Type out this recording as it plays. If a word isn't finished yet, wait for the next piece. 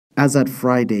As at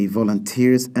Friday,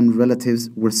 volunteers and relatives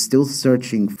were still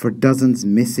searching for dozens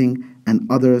missing and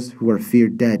others who are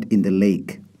feared dead in the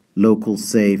lake. Locals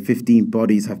say 15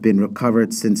 bodies have been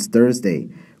recovered since Thursday,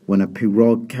 when a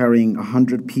pirogue carrying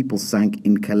 100 people sank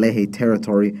in Kalehe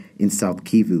territory in South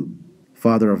Kivu.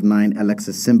 Father of 9,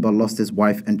 Alexis Simba, lost his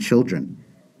wife and children.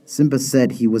 Simba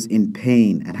said he was in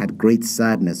pain and had great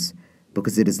sadness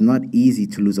because it is not easy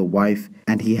to lose a wife,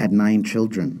 and he had 9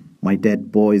 children. My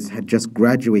dead boys had just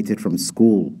graduated from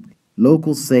school.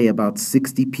 Locals say about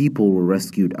 60 people were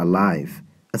rescued alive.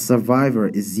 A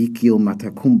survivor, Ezekiel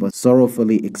Matakumba,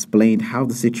 sorrowfully explained how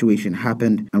the situation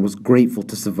happened and was grateful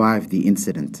to survive the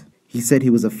incident. He said he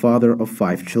was a father of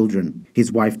 5 children.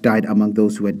 His wife died among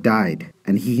those who had died,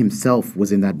 and he himself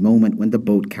was in that moment when the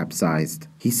boat capsized.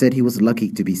 He said he was lucky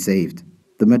to be saved.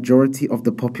 The majority of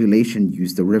the population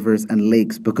use the rivers and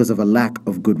lakes because of a lack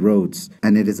of good roads,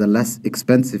 and it is a less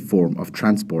expensive form of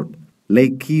transport.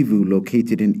 Lake Kivu,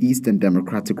 located in Eastern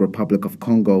Democratic Republic of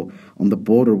Congo on the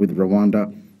border with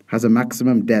Rwanda, has a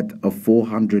maximum depth of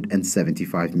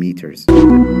 475 meters.